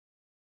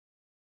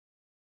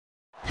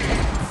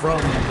From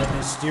the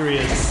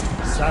mysterious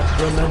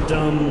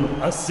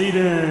Sacramentum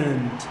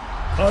Ascendant,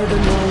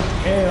 Cardinal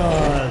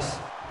Chaos.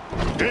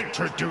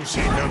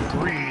 Introducing the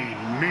green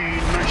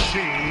mean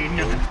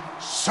machine.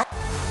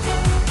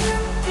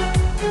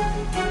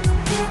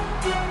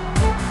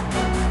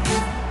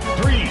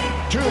 Three,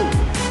 two,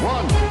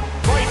 one,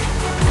 fight!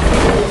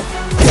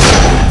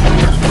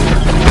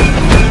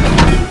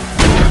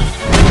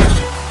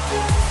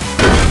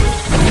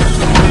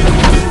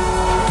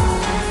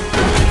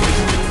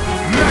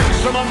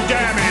 Maximum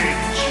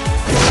damage!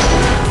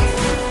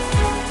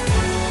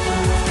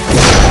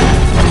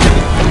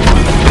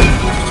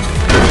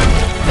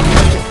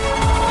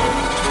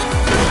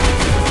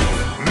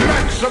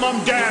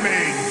 Maximum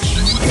damage!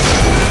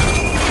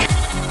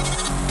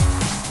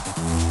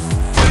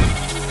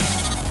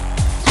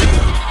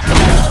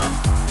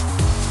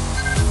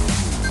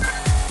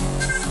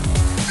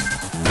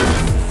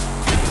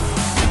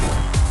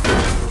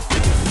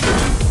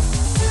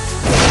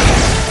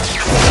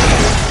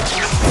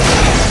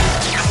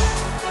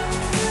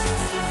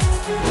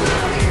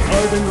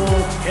 Cardinal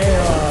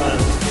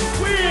Chaos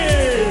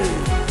win!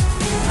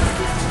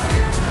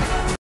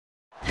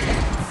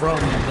 From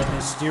the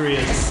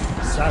mysterious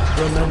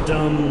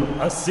Sacramentum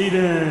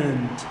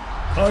Ascendant,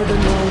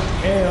 Cardinal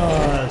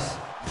Chaos.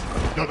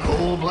 The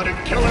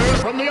cold-blooded killer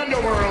from the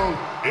underworld,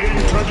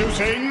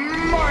 introducing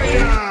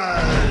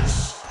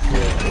Midas!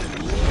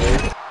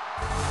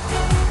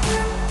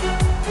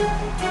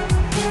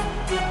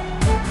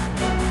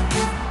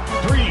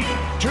 Three,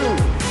 two,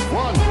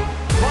 one,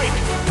 fight!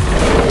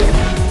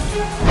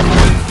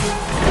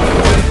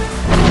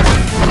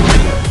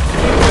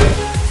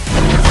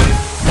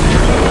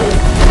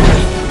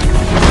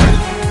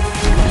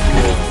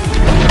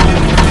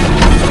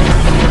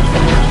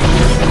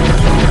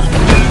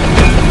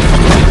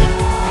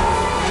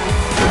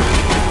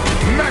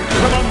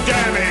 Maximum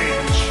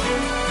damage!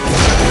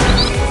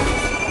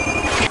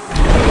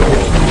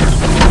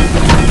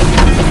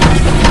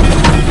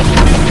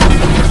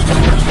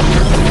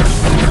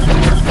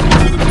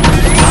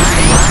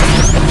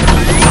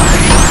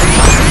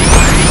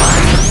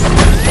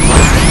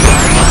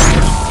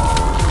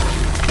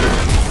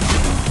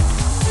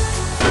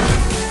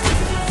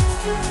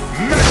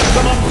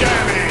 Maximum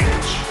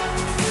damage!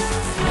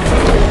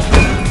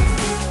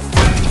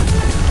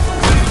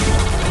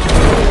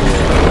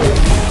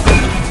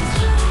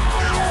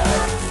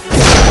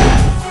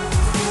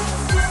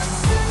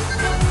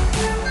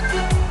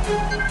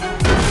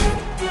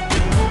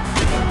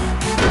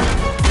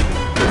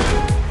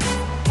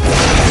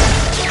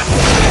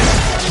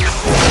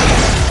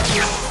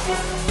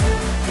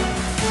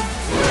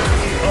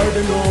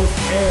 Cardinal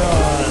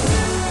Chaos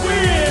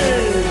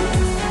win!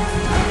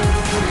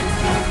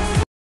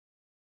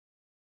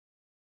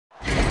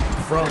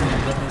 From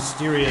the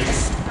mysterious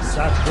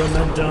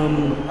Sacramentum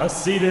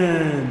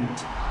Ascendant,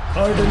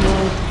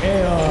 Cardinal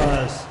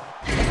Chaos.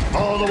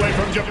 All the way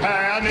from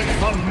Japan, it's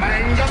the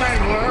Manga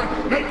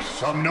Mangler. Make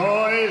some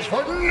noise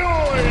for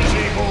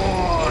Noisy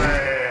Boy!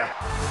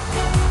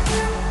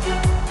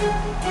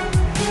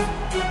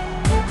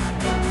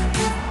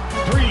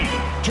 Three,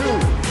 two,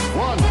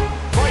 one,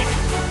 fight!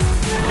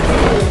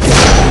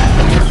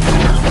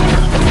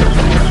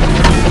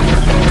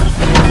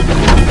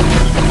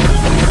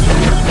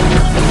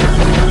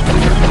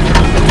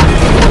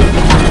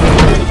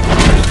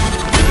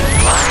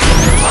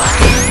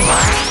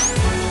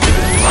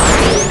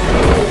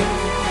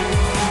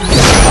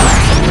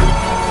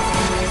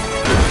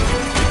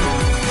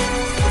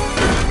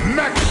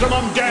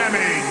 Maximum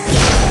damage!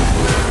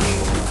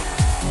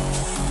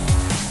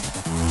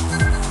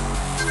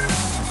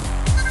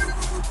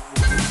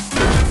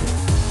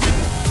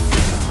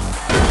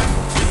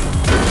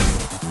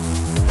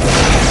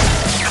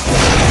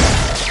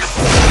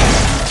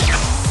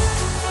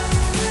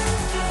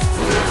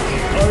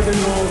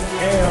 Cardinal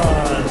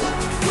Chaos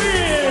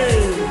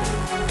win!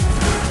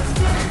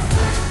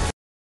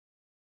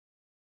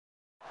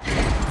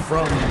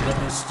 From the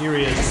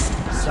mysterious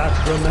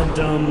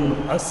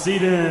Sacramentum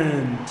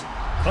Ascendant,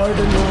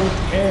 Cardinal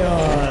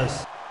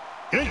Chaos.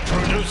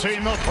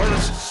 Introducing the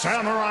first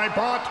samurai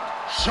bot,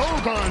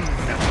 Shogun!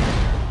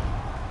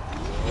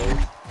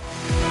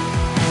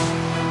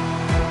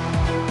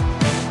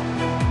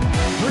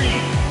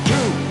 Three,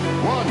 two,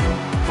 one,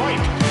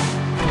 fight!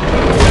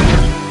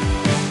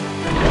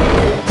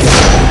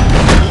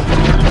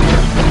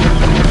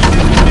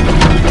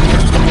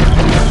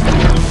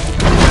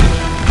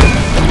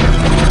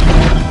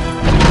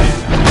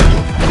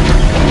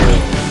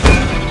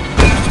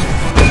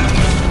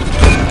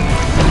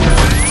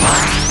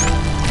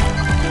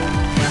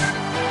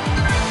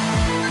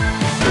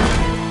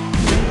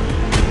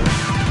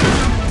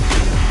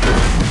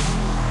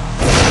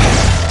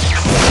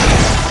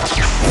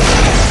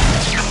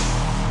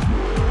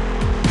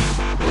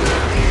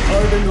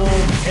 Cardinal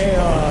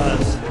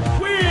Chaos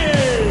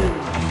win!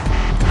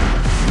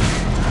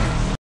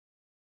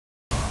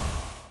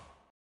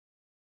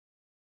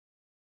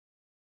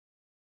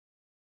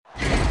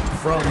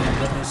 From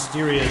the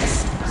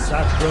mysterious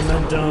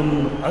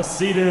Sacramentum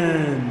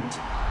Ascendant,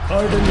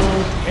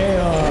 Cardinal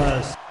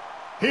Chaos.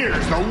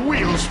 Here's the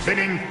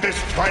wheel-spinning fist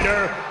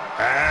fighter,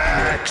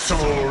 Axelrod.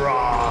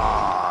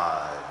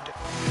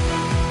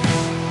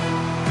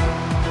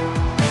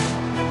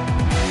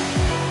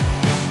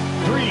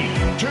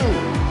 3, 2,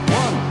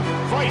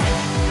 1, fight!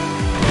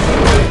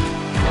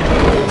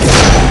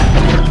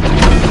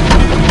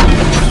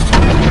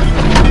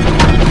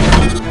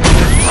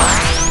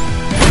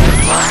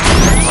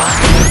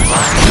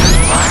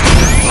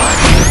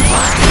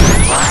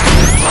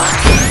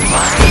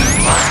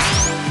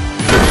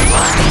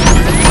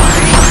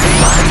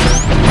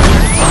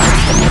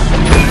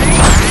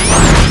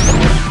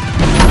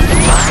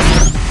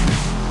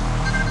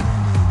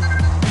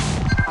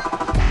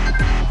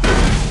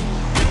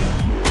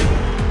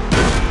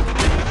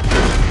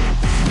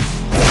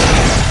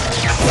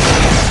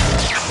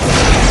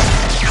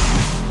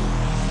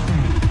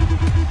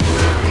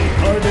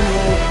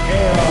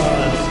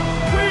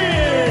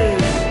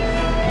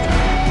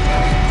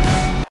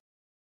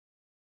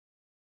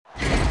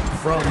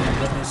 From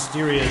the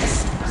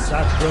mysterious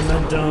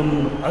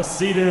Sacramentum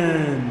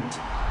Ascendant,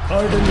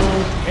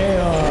 Cardinal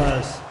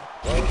Chaos.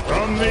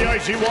 From the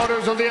icy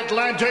waters of the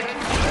Atlantic,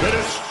 the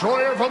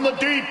destroyer from the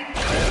deep,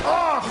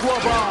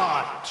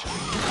 Aquabot!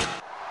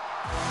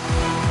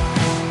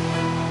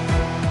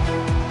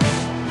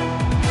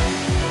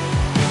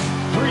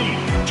 3,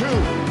 2,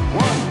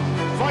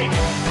 1, fight!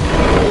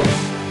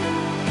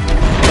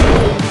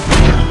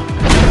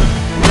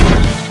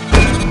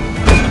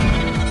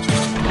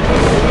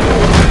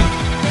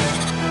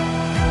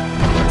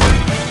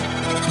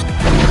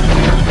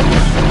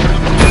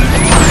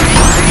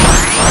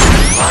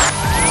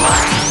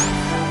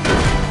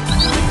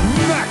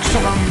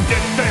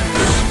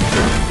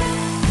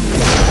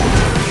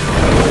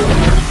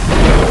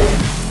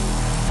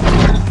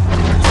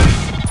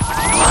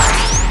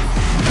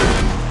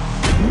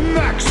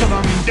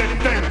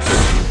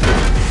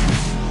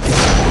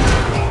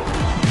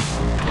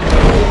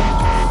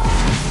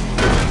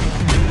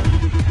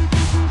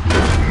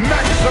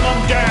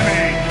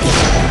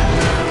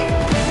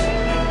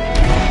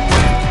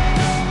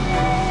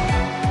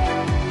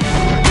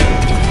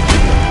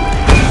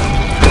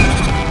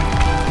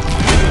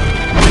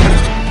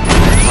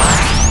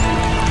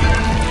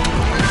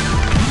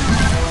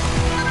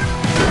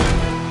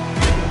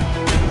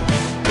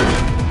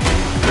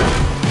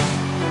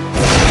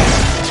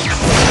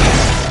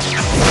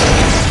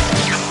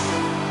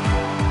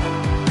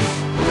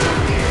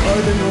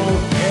 Cardinal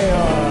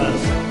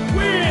Chaos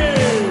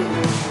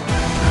wins!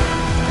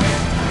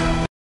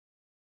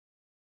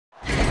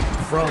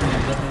 From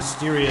the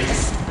mysterious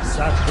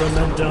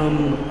Sacramentum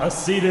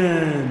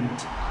Ascendant,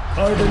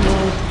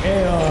 Cardinal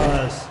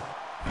Chaos.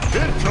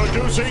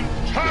 Introducing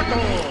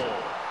Tackle!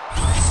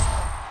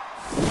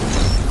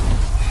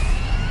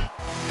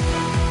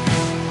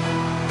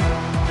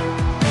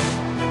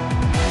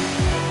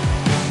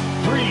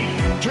 3,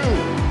 2,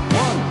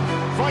 1,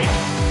 fight!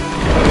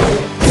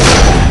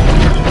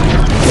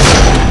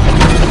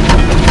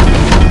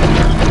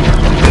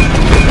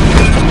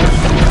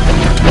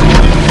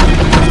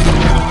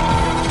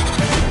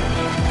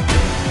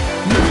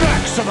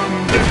 Maximum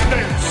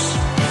defense!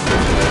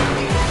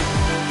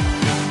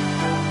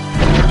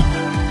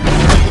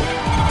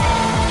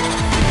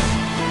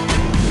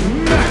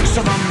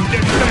 Maximum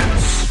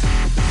defense!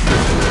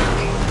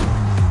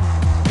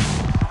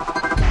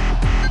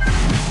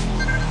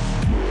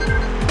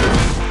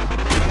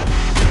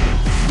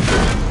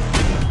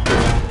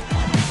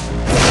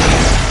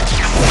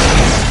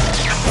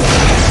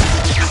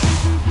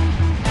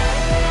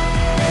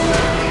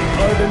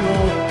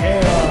 Cardinal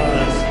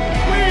Chaos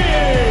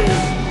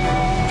wins!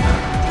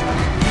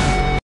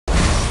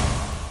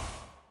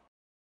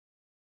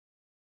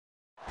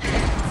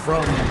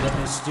 From the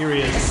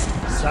mysterious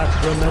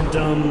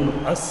Sacramentum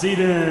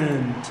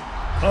Ascendant,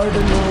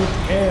 Cardinal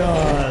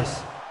Chaos.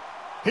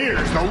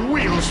 Here's the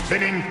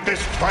wheel-spinning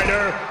fist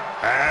fighter,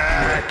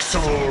 Axelrod.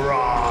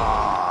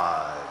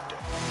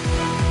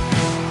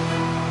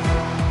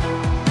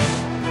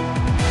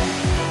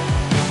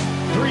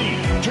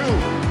 3, 2,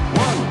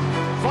 1,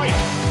 fight!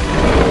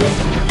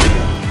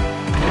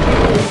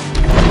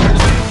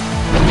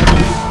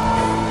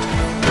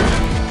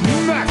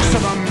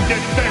 Maximum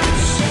defense!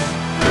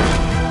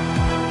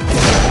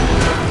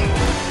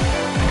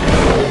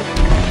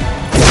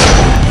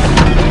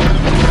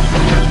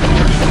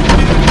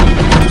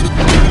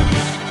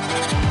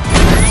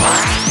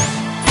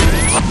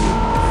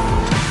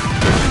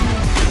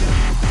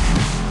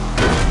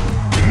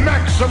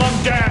 Maximum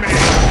damage!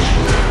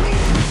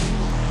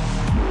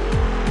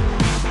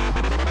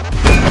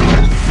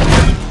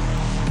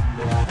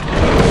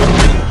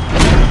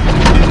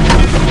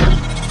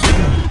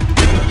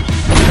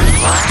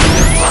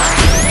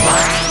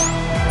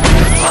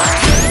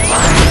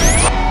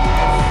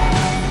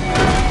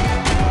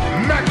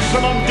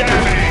 Maximum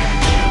damage!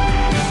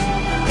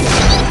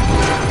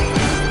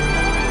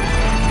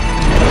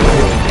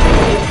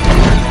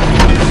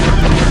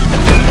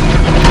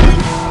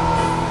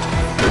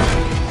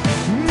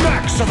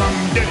 Maximum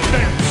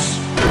defense!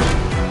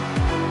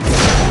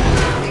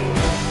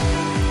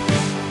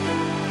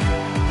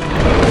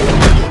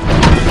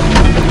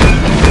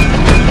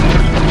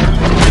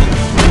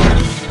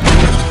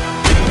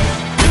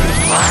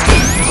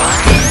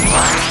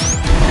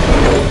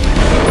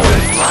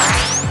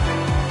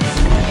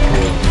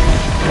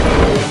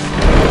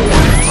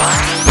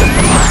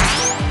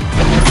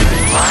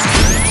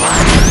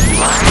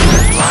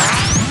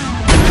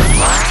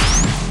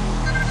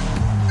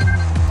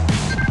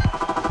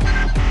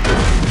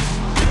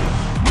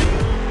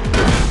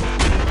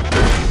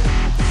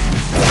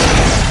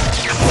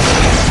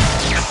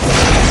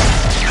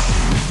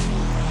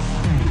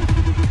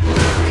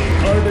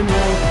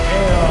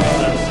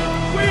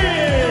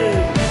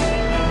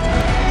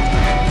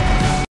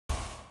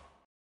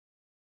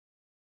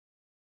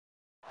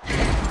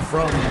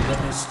 From the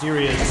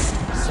mysterious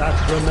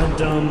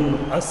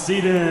Sacramentum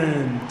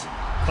Ascendant,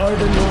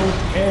 Cardinal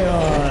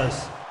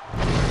Chaos.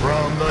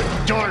 From the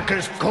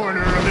darkest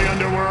corner of the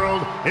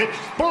underworld, it's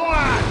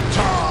Black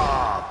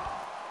Top!